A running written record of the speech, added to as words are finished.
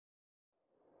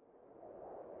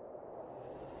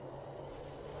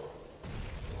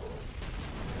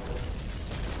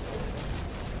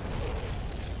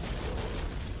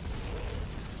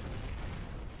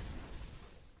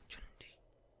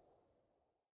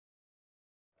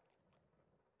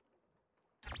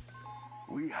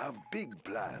We have big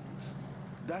plans.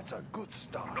 That's a good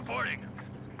start. Reporting.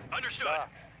 Understood.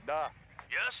 Da.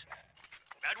 Yes?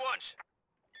 At once.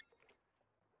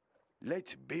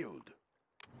 Let's build.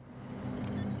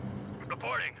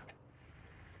 Reporting.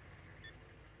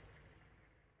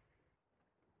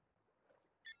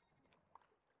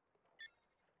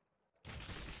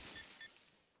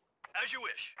 As you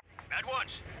wish. At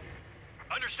once.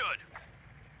 Understood.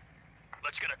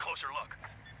 Let's get a closer look.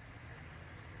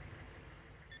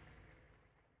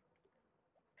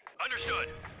 Understood.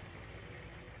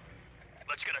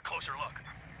 Let's get a closer look.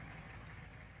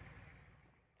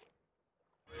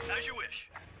 As you wish.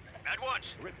 At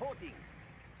once. Reporting.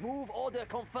 Move order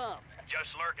confirmed.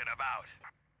 Just lurking about.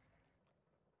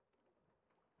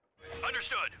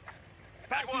 Understood. At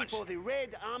Fighting once. for the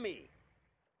Red Army.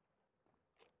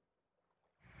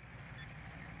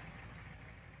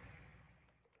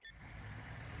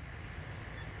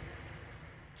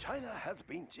 China has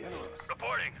been generous.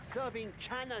 Reporting. Serving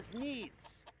China's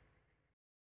needs.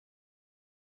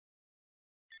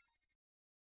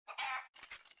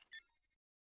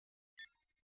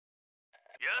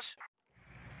 Yes?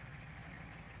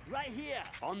 Right here.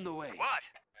 On the way. What?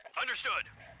 Understood.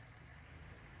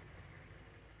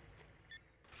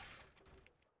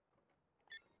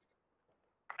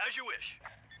 As you wish.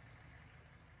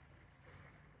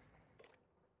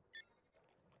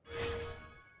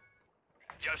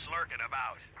 Just lurking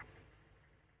about.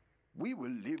 We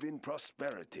will live in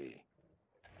prosperity.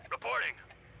 Reporting.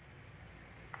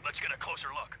 Let's get a closer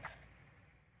look.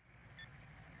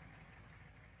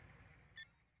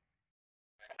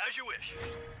 As you wish.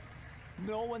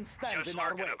 No one stands Just in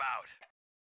our lurking way. about.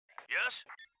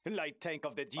 Yes? Light tank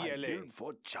of the I GLA. build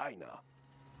for China.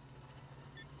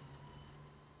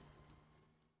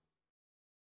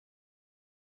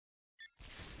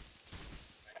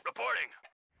 Reporting.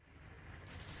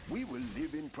 We will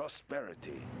live in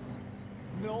prosperity.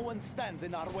 No one stands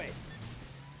in our way.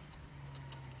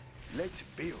 Let's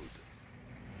build.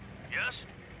 Yes?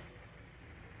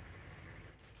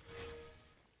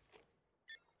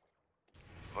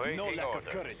 No Waiting lack of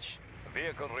orders. courage.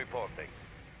 Vehicle reporting.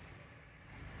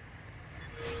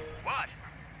 What?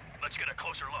 Let's get a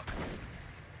closer look.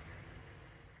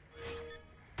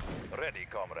 Ready,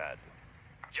 comrade.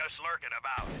 Just lurking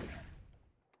about.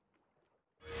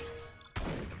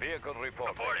 Vehicle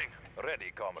reporting. Reporting.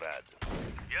 Ready, comrade.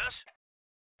 Yes?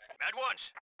 At once.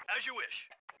 As you wish.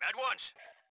 At once.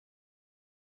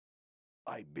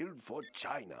 I build for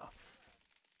China.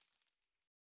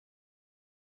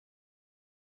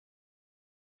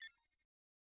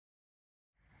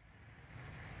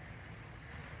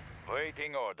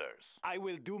 Waiting orders. I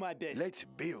will do my best. Let's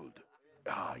build.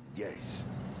 Ah, yes.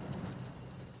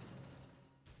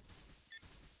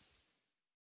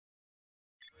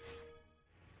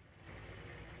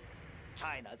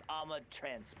 China's armored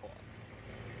transport.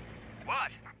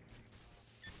 What?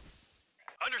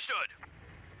 Understood.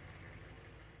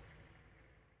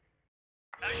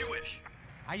 As you wish.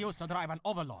 I used to drive an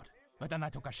overlord, but then I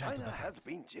took a shell to China the has fence.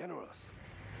 been generous.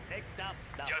 Next up,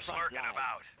 the Just front lurking line.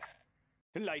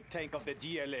 about. Light tank of the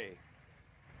GLA.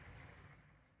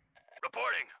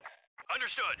 Reporting.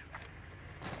 Understood.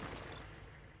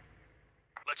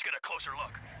 Let's get a closer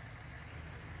look.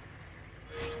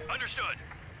 Understood.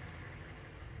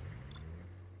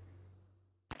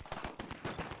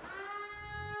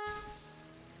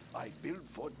 I build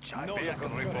for China. No lack Vehicle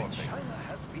of courage. reporting. China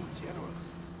has been generous.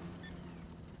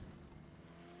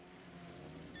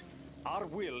 Our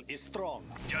will is strong.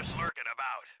 Just lurking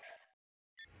about.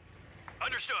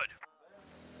 Understood.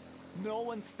 No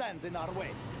one stands in our way.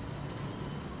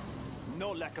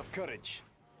 No lack of courage.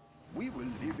 We will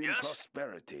live in Yes?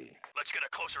 prosperity. Let's get a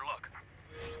closer look.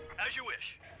 As you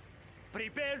wish.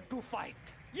 Prepare to fight.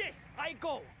 Yes, I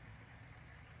go.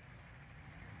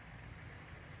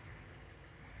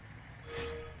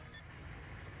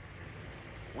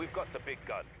 We've got the big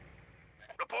gun.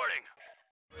 Reporting.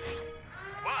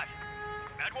 What?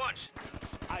 At once.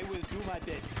 I will do my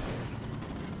best.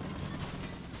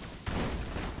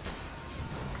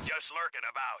 Just lurking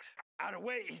about. Our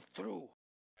way is through.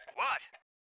 What?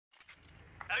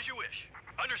 As you wish.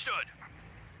 Understood.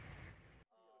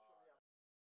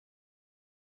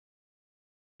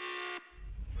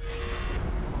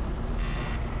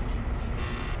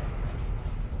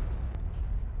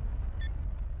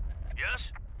 Yes?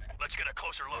 Let's get a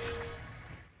closer look.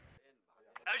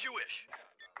 As you wish.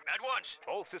 At once.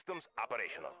 All systems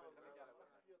operational.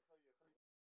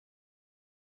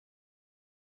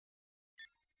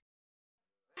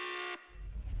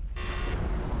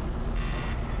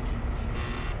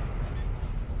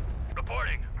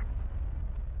 Reporting.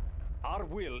 Our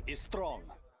will is strong.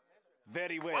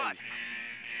 Very well. What?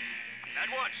 At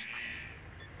once.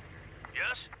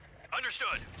 Yes?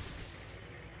 Understood.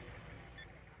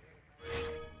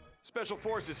 Special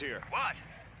forces here. What?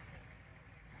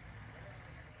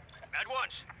 At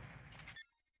once.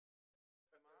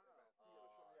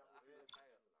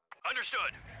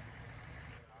 Understood.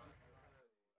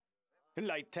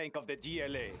 Light tank of the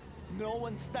GLA. No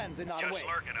one stands in our Just way.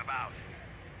 lurking about.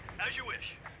 As you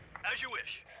wish. As you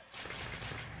wish.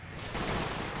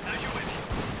 As you wish.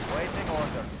 Waiting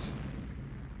orders.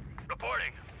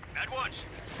 Reporting. At once.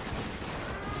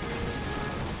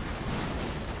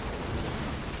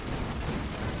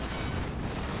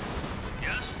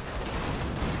 Yes?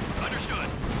 Understood.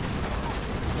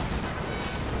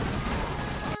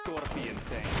 Scorpion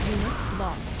tank. Unit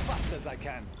lost. Fast as I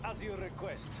can. As you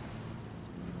request.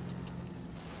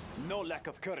 No lack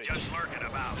of courage. Just lurking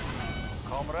about.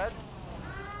 Comrade,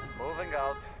 moving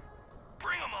out.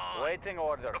 Bring 'em on. Waiting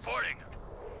orders. Reporting.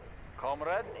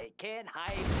 Comrade, They can't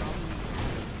hide from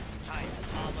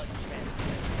China's armored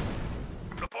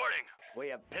transport. Reporting. We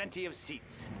have plenty of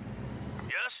seats.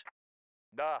 Yes?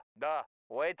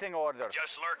 waiting orders.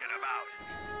 Just lurking about.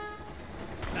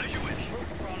 As you wish.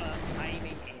 Crawler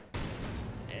timing in.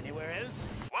 Anywhere else?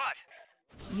 What?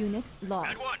 Unit lost.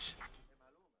 At once.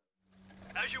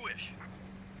 As you wish.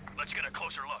 Let's get a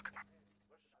closer look.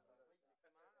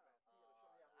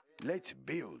 Let's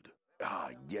build. Ah,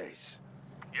 yes.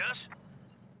 Yes?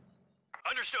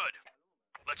 Understood.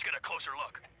 Let's get a closer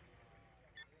look.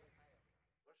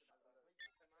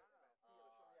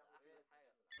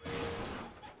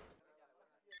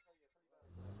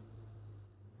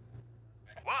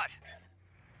 What?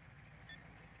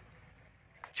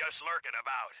 Just lurking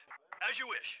about. As you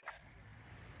wish.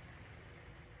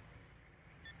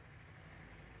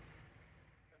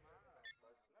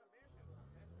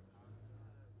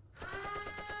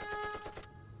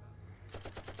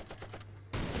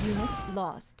 Unit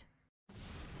lost.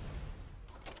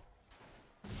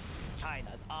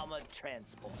 China's armored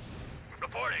transport.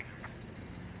 Reporting.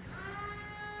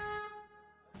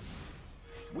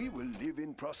 We will live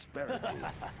in prosperity.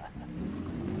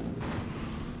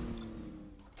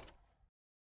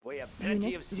 We have plenty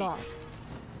of Unit seats. lost.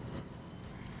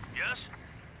 Yes?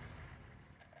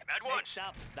 At once. Next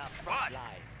up, the front What?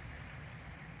 line.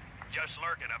 Just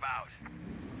lurking about.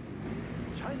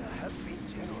 China has been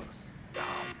generous.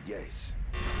 Ah, yes.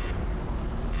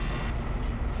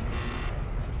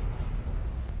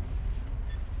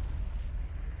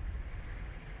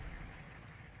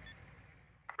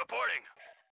 Reporting.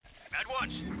 At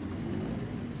once.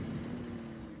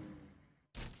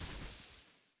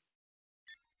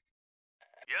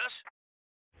 Yes?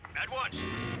 At once.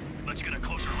 Let's get a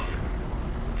closer look.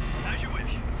 As you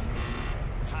wish.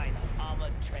 China's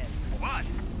armored transport. What?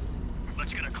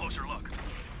 Let's get a closer look.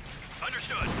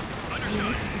 Understood. Understood.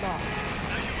 Unit lost.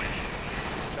 As you wish.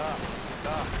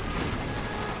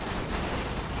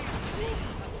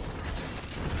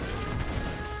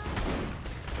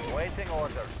 Waiting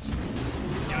orders.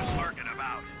 Just lurking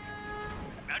about.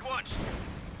 At once.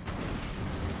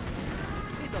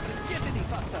 It doesn't get any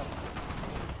faster.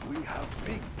 We have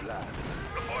big plans.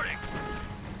 Reporting.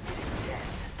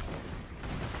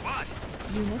 What?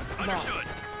 Unit lost. Understood.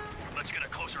 Let's get a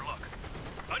closer look.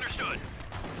 Understood.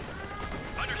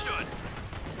 Understood.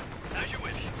 As you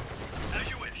wish. As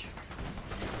you wish.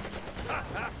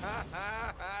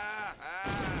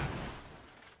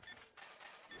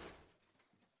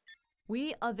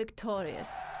 We are victorious.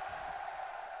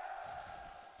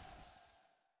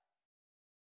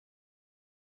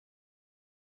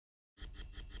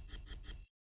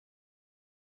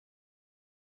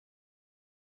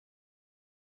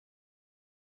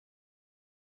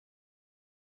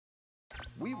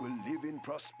 We will live in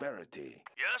prosperity.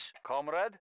 Yes?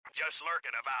 Comrade, Just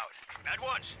lurking about. At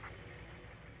once.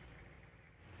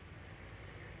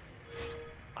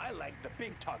 I like the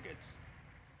big targets.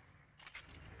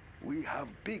 We have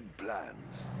big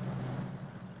plans.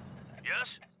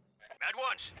 Yes? At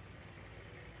once.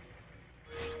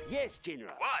 Yes,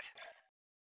 General. What?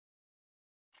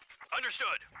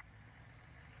 Understood.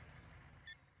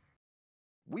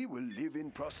 We will live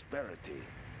in prosperity.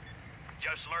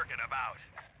 Just lurking about.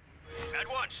 At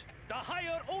once. The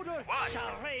higher order What?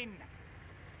 shall reign.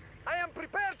 I am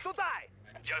prepared to die.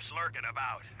 Just lurking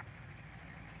about.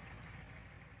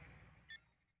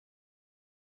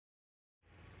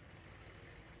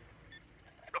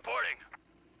 Reporting.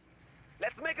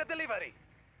 Let's make a delivery.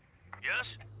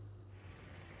 Yes?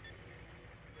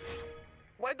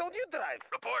 Why don't you drive?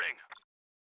 Reporting.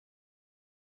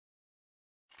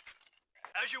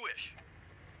 As you wish.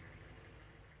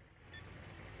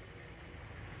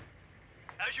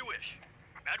 As you wish.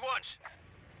 At once.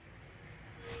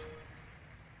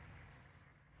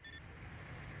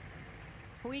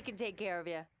 We can take care of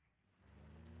you.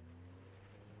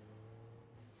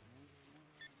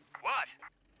 What?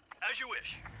 As you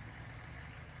wish.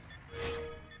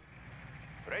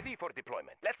 Ready for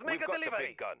deployment. Let's make a delivery. The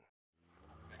big gun.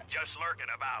 Just lurking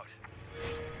about.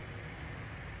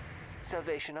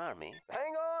 Salvation Army.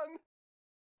 Hang on!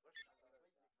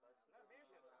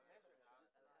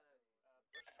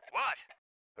 What?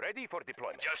 Ready for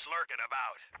deployment. Just lurking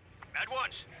about. At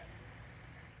once.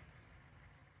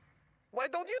 Why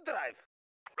don't you drive?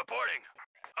 Reporting.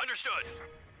 Understood.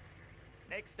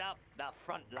 Next up, the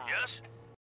front line. Yes?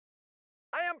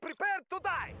 I am prepared to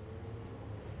die!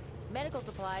 Medical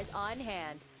supplies on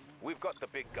hand. We've got the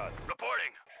big gun.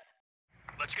 Reporting.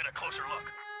 Let's get a closer look.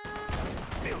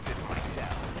 Build it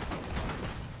myself.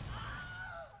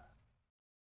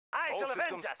 I shall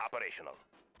avenge us. Operational.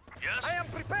 Yes? I am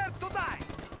prepared to die!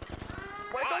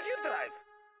 Why don't you drive?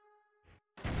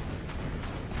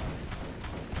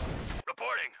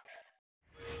 Reporting.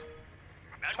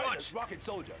 At China's once. rocket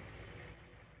soldier.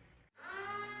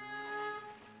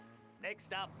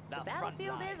 Next up, the The front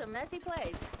battlefield line. is a messy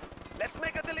place. Let's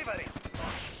make a delivery.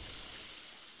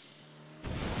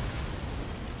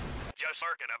 Just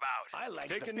lurking about. I like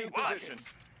Take a the new big What? position.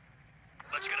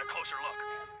 Let's get a closer look.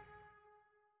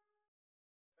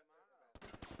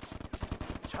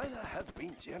 China has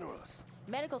been generous.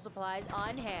 Medical supplies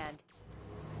on hand.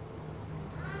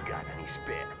 Got any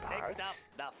spare parts? Next up,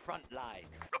 the front line.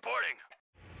 Reporting.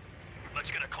 Let's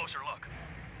get a closer look.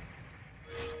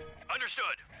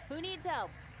 Understood. Who needs help?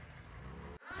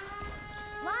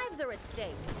 Lives are at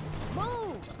stake.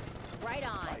 Move! Right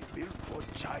on. I built for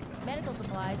China. Medical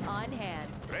supplies on hand.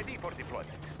 Ready for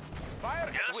deployment. Fire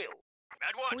Yes? at will.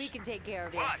 At once. We can take care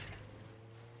of you. What?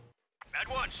 At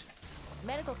once.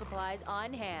 Medical supplies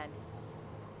on hand.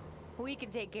 We can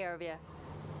take care of you.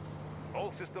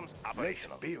 All systems Let's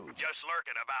operational. build. Just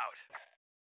lurking about.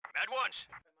 At once.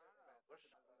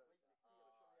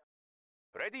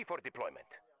 Ready for deployment.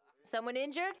 Someone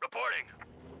injured? Reporting.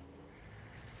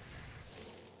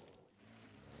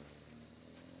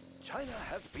 China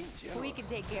has been generous. We can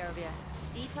take care of you.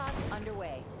 Detox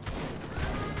underway.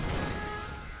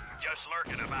 Just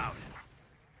lurking about.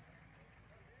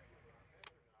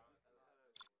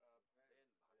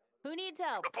 Who needs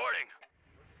help? Reporting.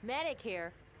 Medic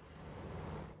here.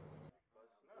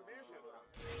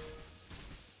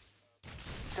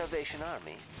 Salvation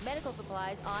Army. Medical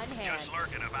supplies on hand. Just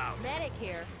lurking about. Medic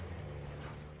here.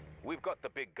 We've got the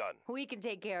big gun. We can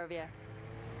take care of you.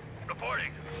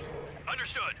 Reporting.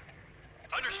 Understood.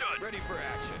 Understood. Ready for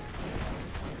action.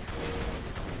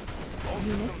 All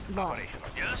Unit systems lost. operational.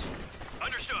 Yes?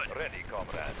 Understood. Ready,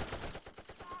 comrade.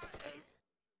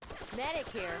 Medic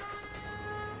here.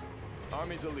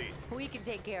 Army's elite. We can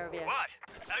take care of you. What?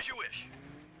 As you wish.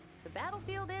 The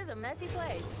battlefield is a messy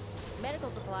place. Medical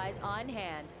supplies on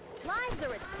hand. Lives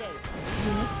are at stake.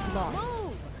 Unit lost.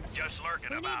 Move! Just lurking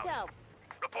Who about. needs help?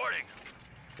 Reporting.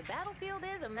 The battlefield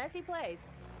is a messy place.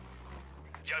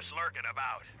 Just lurking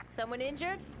about. Someone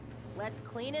injured? Let's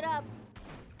clean it up.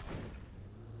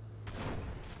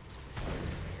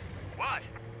 What?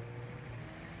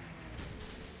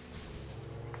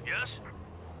 Yes?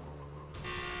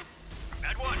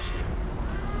 At once.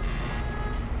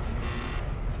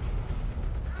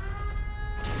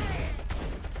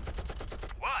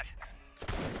 What?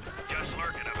 Just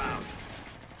lurking about.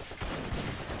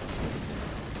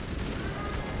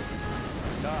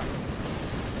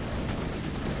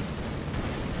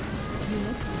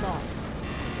 Unit lost.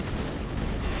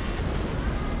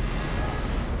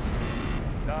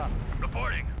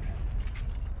 Reporting.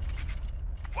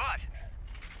 What?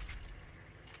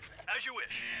 As you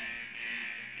wish.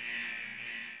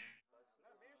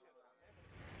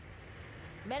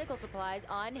 Medical supplies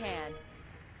on hand.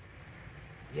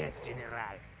 Yes,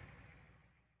 General.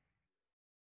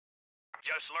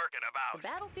 Just lurking The about.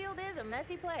 battlefield is a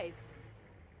messy place.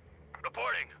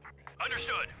 Reporting.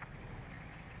 Understood.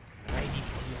 Ready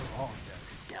for your orders.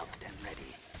 Stealthed and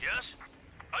ready. Yes?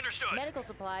 Understood. Medical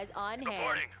supplies on hand.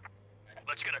 Reporting.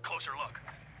 Let's get a closer look.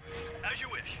 As you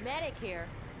wish. Medic here.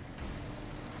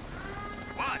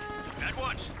 What? At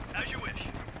once. As you wish.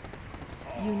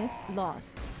 Unit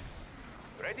lost.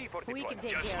 Ready for We can deployment.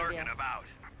 take Just care of you. lurking about.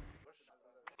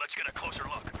 Let's get a closer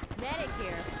look. Medic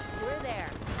here. We're there.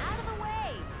 Out of the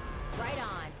way. Right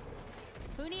on.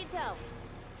 Who needs help?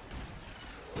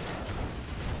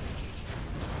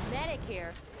 Medic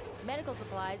here. Medical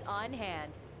supplies on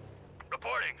hand.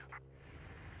 Reporting.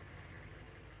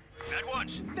 At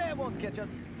once. They won't catch us.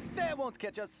 They won't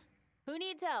catch us. Who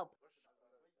needs help?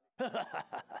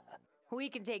 We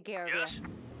can take care of Yes? you.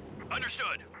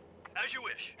 Understood. As you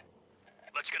wish.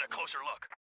 Let's get a closer look.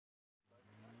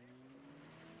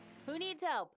 Who needs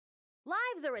help?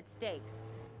 Lives are at stake.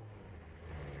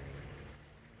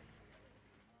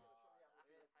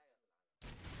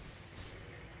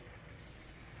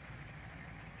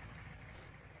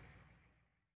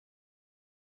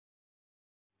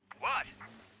 What?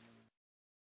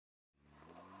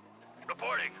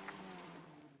 Reporting.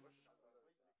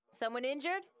 Someone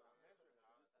injured?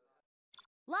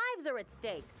 Lives are at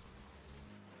stake.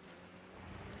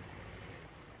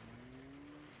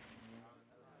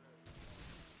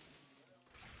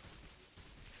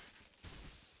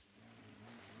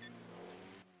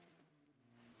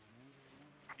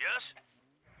 Yes?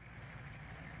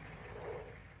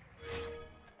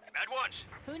 At once.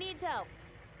 Who needs help?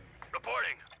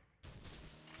 Reporting.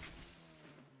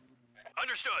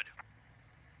 Understood.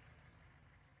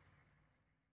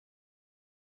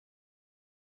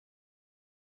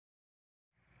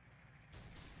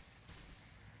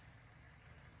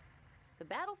 The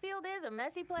battlefield is a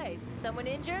messy place. Someone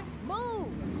injured? Move!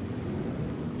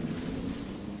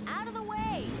 Out of the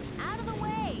way! Out of the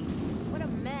way! What a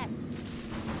mess.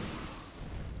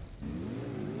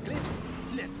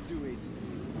 Let's do it.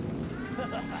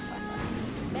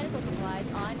 Medical supplies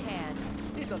on hand.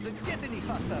 It doesn't get any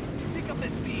faster. Pick up the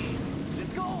speed.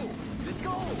 Let's go. Let's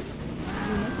go.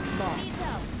 Unit Who lost. needs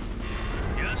help?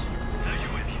 Yes? As you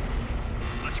wish.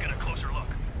 Let's get a closer look.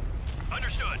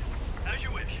 Understood. As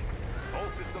you wish. All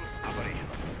systems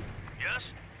operational. Yes?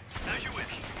 As you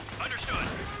wish. Understood.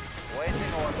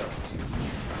 Waiting orders.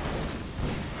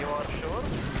 You are sure?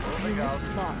 Moving Unit out.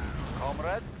 lost.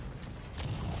 Comrade?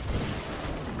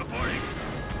 Reporting.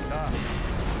 Da.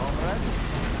 Comrade?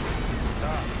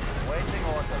 Da. Waiting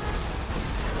orders.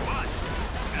 What?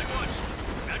 At once.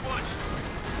 At once.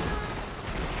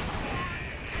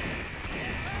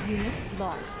 Unit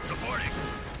lost. Reporting.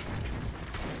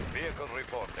 Vehicle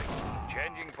reporting.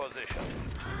 Changing position.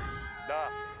 Da.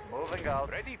 Moving out.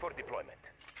 Ready for deployment.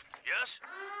 Yes?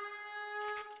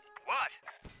 What?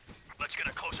 Let's get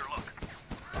a closer look.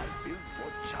 I built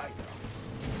for China.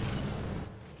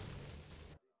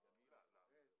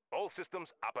 All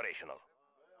systems operational.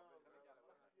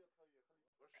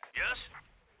 Yes?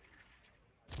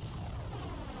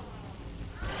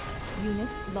 Unit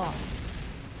lost.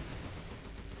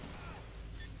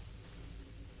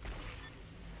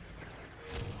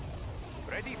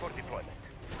 Ready for deployment.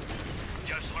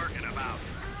 Just lurking about.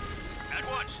 At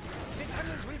once. The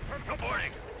tunnels will protect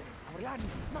Reporting. us. Our land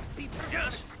must be preserved.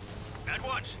 Yes? At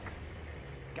once.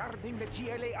 Guarding the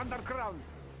GLA underground.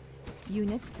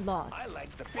 Unit lost. I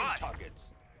like the big What? targets.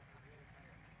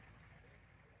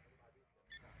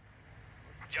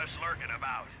 Just lurking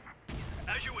about.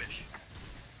 As you wish.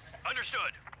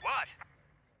 Understood. What?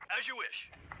 As you wish.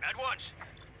 At once.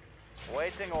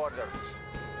 Waiting orders.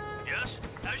 Yes?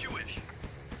 As you wish.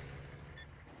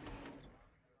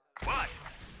 What?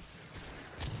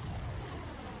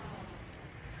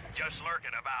 Just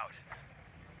lurking about.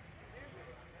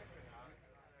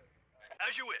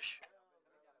 As you wish.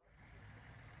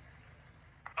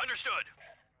 Understood.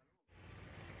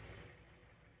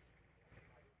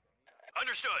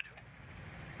 Understood.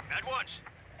 At once.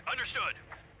 Understood.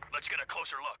 Let's get a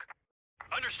closer look.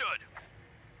 Understood.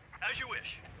 As you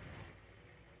wish.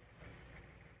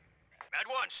 At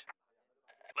once.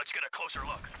 Let's get a closer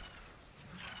look.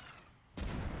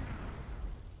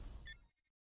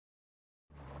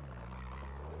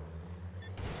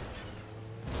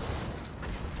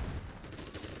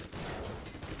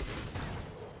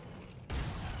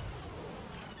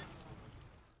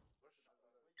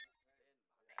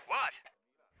 What?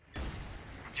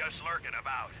 Just lurking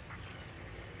about.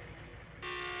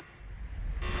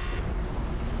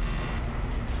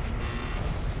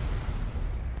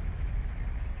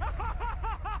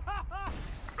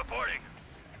 Reporting.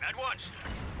 At once.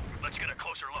 Let's get a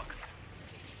closer look.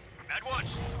 At once.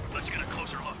 Let's get a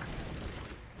closer look.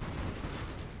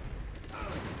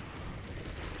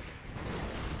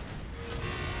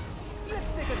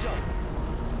 Let's take a jump.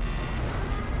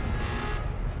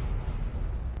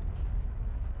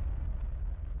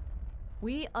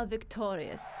 We are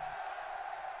victorious.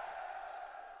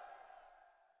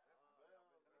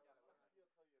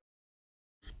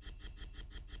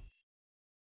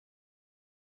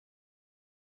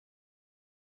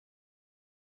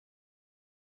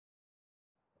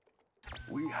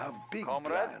 We have big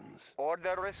Comrade? plans.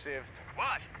 Order received.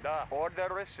 What? Da. Order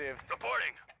received.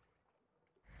 Reporting.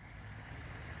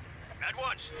 At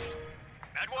once.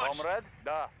 At once. Comrade?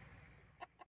 Da.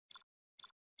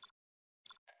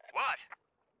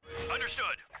 What?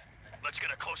 Understood. Let's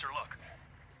get a closer look.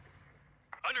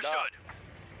 Understood.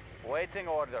 Waiting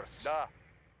orders. Da.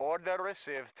 Order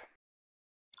received.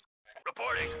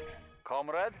 Reporting.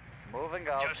 Comrade, moving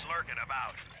out. Just lurking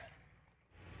about.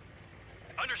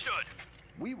 Understood.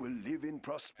 We will live in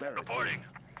prosperity. Reporting.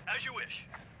 As you wish.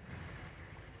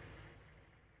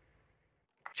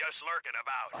 Just lurking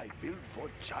about. I build for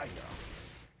China.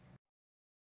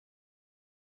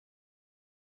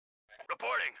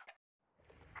 Reporting.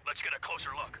 Let's get a closer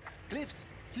look. Cliffs,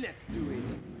 let's do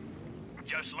it.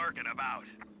 Just lurking about.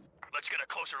 Let's get a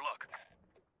closer look.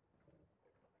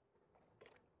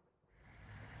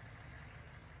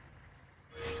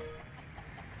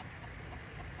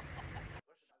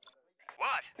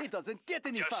 What? It doesn't get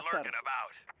any Just faster. lurking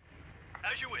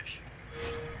about. As you wish.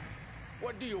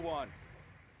 What do you want?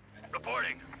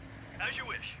 Reporting. As you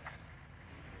wish.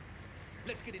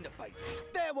 Let's get in the fight.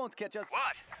 They won't catch us.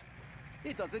 What?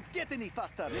 It doesn't get any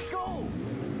faster. Let's go.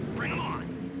 Bring 'em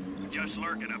on. Just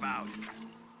lurking about.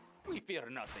 We fear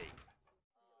nothing.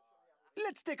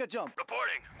 Let's take a jump.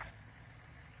 Reporting.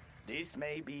 This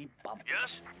may be bumpy.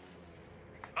 Yes?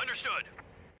 Understood.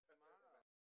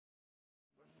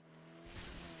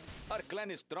 Our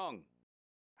clan is strong.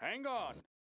 Hang on.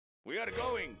 We are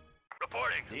going.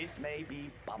 Reporting. This may be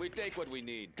bumpy. We take what we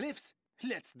need. Cliffs,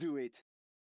 let's do it.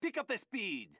 Pick up the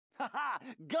speed. Haha,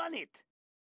 gun it.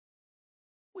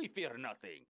 We fear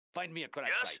nothing. Find me a crash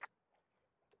Yes? site.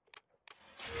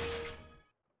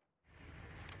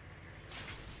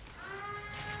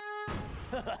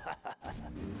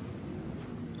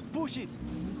 Push it.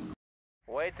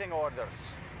 Waiting orders.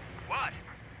 What?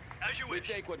 As you We wish.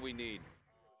 take what we need.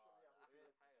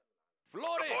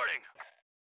 Floor it! Reporting.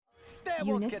 They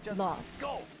won't Unit catch us. lost.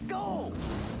 Go, go.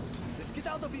 Let's get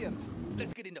out of here.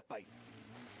 Let's get in the fight.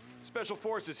 Special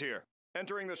forces here.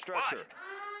 Entering the structure.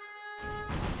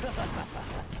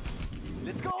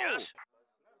 Let's go. Yes?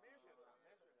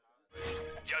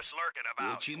 Just lurking about.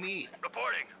 What you need?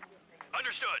 Reporting.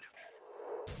 Understood.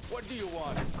 What do you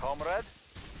want? Comrade,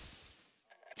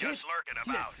 Just lurking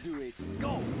about. Let's do it.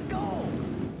 Go, go.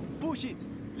 Push it.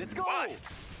 Let's go. What?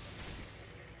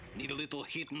 Need a little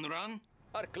hit and run?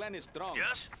 Our clan is strong.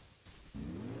 Yes?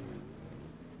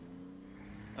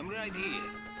 I'm right here.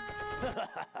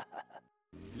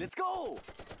 Let's go.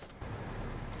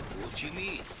 What you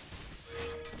need?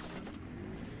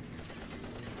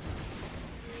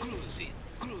 Cruise it,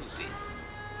 cruise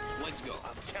it. Let's go.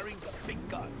 I'm carrying the big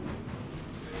gun.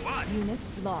 What? Unit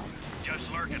lost. Just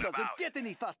It lurking doesn't about. get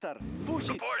any faster. Push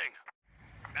it. Reporting.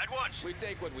 At once. We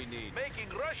take what we need. Making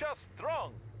Russia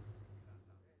strong.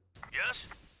 Yes?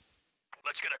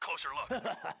 Let's get a closer look.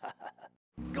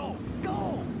 Go,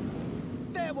 go.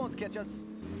 They won't catch us.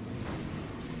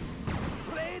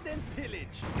 Raid and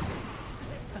pillage.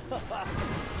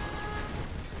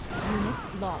 Unit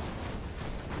lost.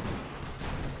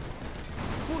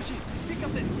 Push it. Pick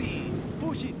up the speed.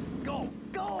 Push it. Go,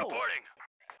 go. Reporting.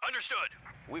 Understood.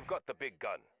 We've got the big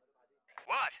gun.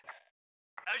 What?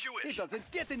 As you It wish. doesn't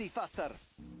get any faster.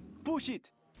 Push it.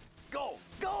 Go,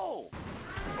 go.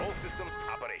 All systems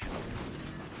operational.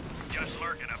 Just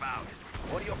lurking about.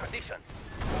 What are your conditions?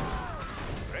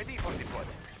 Ready for deployment.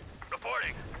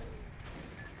 Reporting.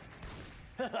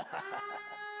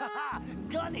 Haha,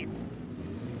 gun it.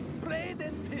 Raid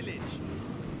and pillage.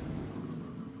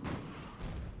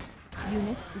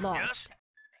 Unit Yes? lost.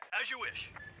 As you wish.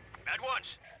 At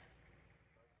once.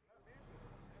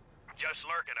 Just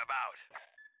lurking about.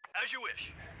 As you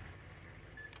wish.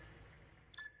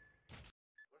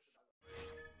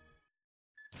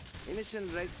 Emission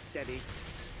rate steady.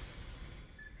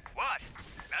 What?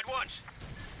 At once.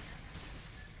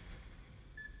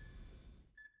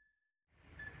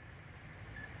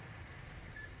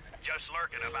 Just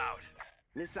lurking about.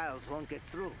 Missiles won't get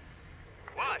through.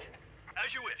 What?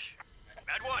 As you wish.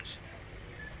 At once.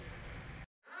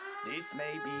 This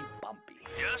may be bumpy.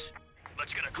 Yes?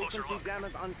 Let's get a closer Frequency look.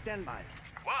 jammers on standby.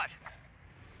 What?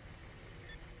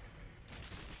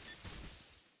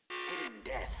 Hidden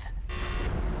death.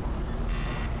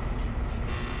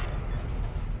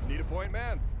 Need a point,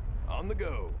 man? On the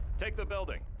go. Take the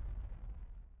building.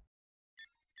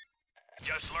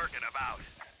 Just lurking about.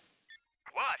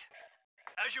 What?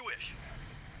 As you wish.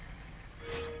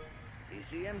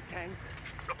 ECM tank.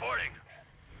 Reporting.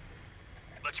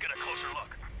 Let's get a closer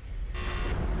look.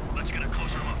 Let's get a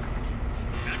closer look.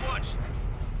 At once.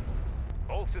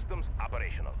 All systems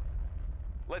operational.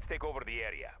 Let's take over the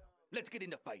area. Let's get in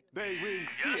the fight. They will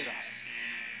Yes? fear us.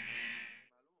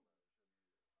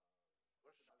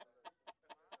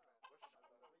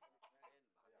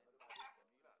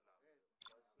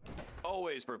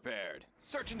 Always prepared.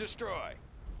 Search and destroy.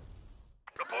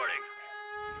 Reporting.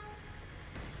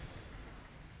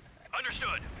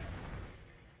 Understood.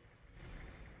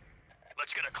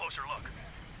 Let's get a closer look.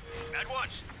 At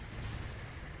once.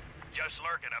 Just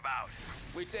lurking about.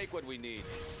 We take what we need.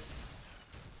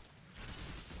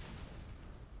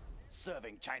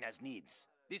 Serving China's needs.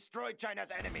 Destroy China's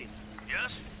enemies.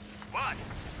 Yes? What?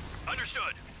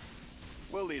 Understood.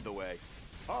 We'll lead the way.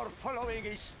 Our following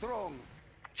is strong.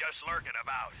 Just lurking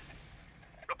about.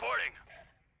 Reporting.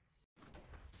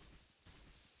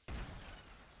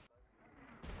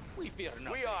 We fear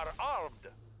nothing. We are armed.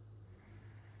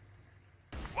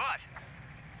 What?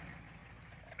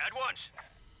 At once.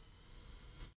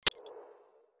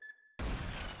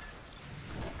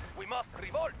 We must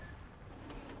revolt.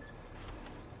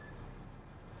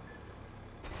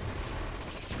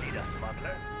 Need a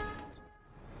smuggler?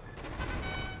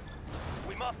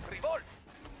 We must revolt.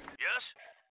 Yes?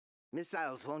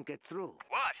 Missiles won't get through.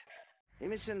 What?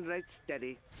 Emission rate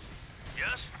steady.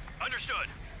 Yes? Understood.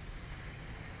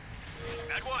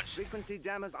 At once. Frequency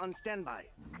jammers on standby.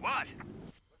 What?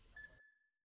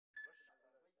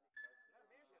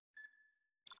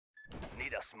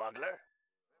 Need a smuggler?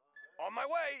 On my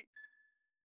way!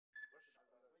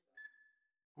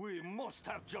 We must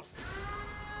have justice.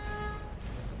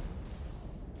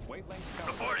 Wavelength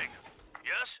covered. Reporting.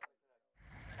 Yes?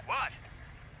 What?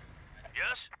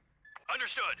 Yes?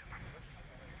 Understood.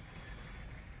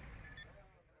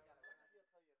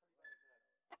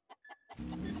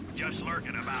 Just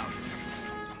lurking about.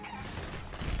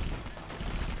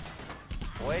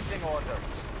 Waiting orders.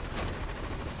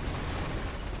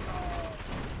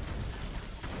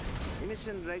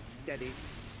 Emission rate steady.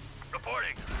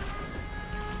 Reporting.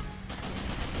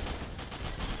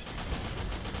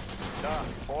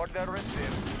 Order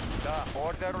received.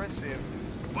 Order received.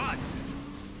 What?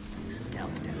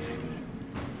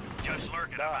 Just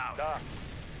lurking about.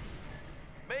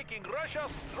 Making Russia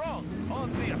strong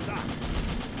on the attack.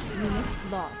 Unit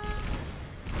lost.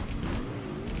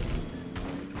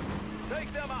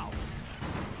 Take them out.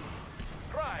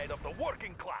 Pride of the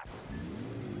working class.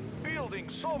 Building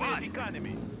Soviet What?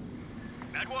 economy.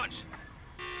 At once.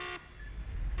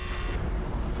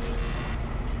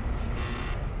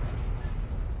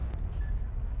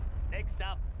 Next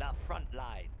up, the front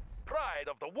lines. Pride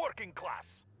of the working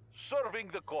class. Serving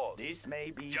the cause. This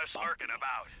may be Just bumpy. lurking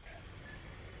about.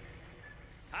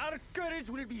 Our courage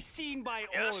will be seen by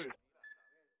Yes?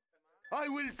 all. I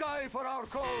will die for our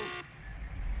cause.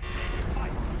 Let's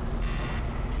fight.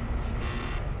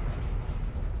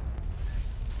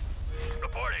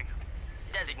 Reporting.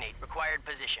 Designate required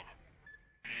position.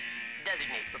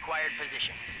 Designate required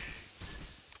position.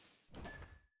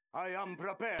 I am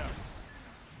prepared.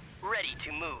 Ready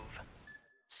to move.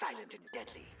 Silent and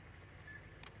deadly.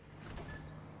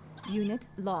 Unit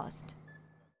lost.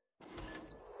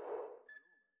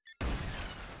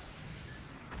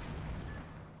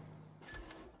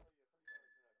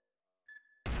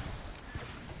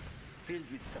 Filled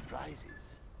with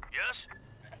surprises. Yes?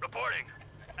 Reporting.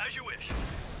 As you wish.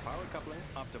 Power coupling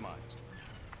optimized.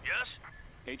 Yes?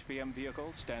 HPM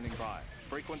vehicle standing by.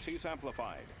 Frequencies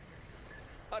amplified.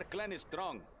 Our clan is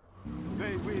strong.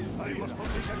 They will. I must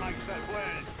position myself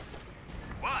well.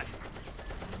 What?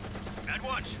 At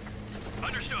once.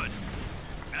 Understood.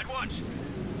 At once.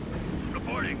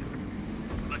 Reporting.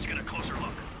 Let's get a closer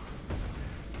look.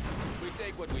 We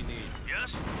take what we need.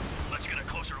 Yes? Let's get a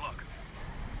closer look.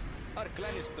 Our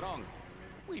clan is strong.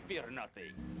 We fear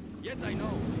nothing. Yes, I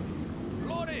know.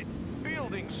 Load it!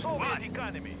 Building Soviet What?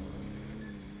 economy.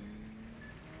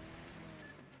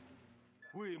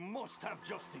 We must have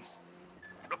justice.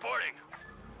 Reporting.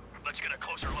 Let's get a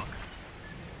closer look.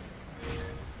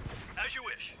 As you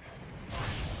wish.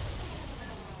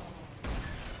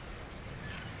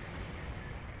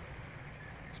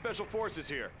 Special forces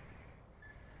here.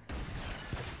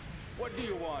 What do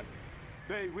you want?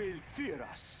 They will fear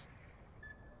us.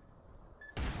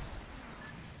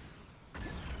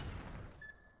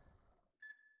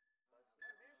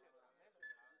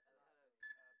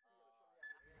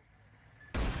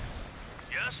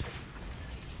 Yes?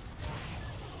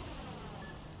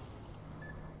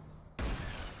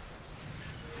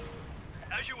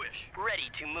 As you wish. Ready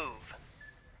to move.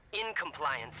 In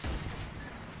compliance.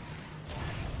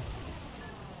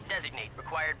 Designate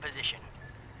required position.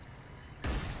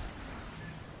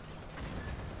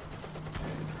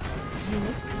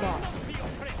 Unit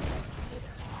lost.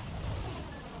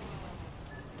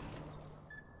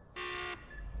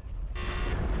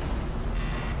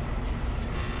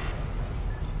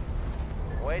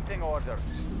 Waiting orders.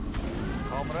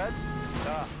 Comrade?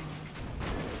 Da.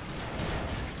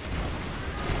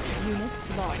 Unit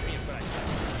lost.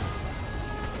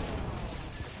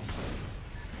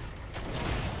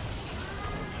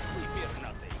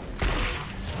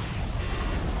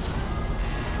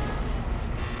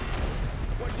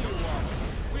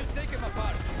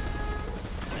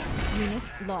 Unit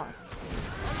lost.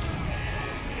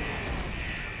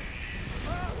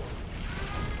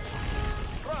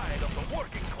 Pride of the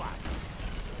working class.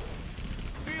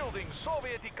 Building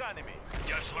Soviet economy.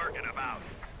 Just lurking about.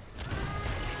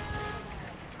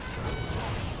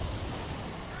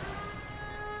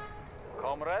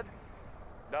 Comrade?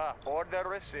 Da, order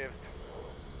received.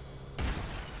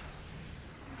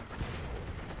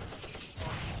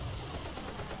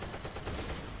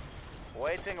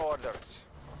 Waiting orders.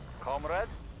 Comrade?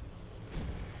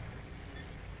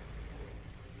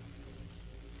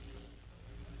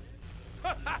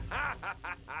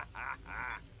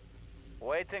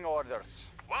 Waiting orders.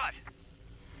 What?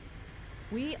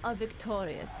 We are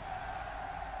victorious.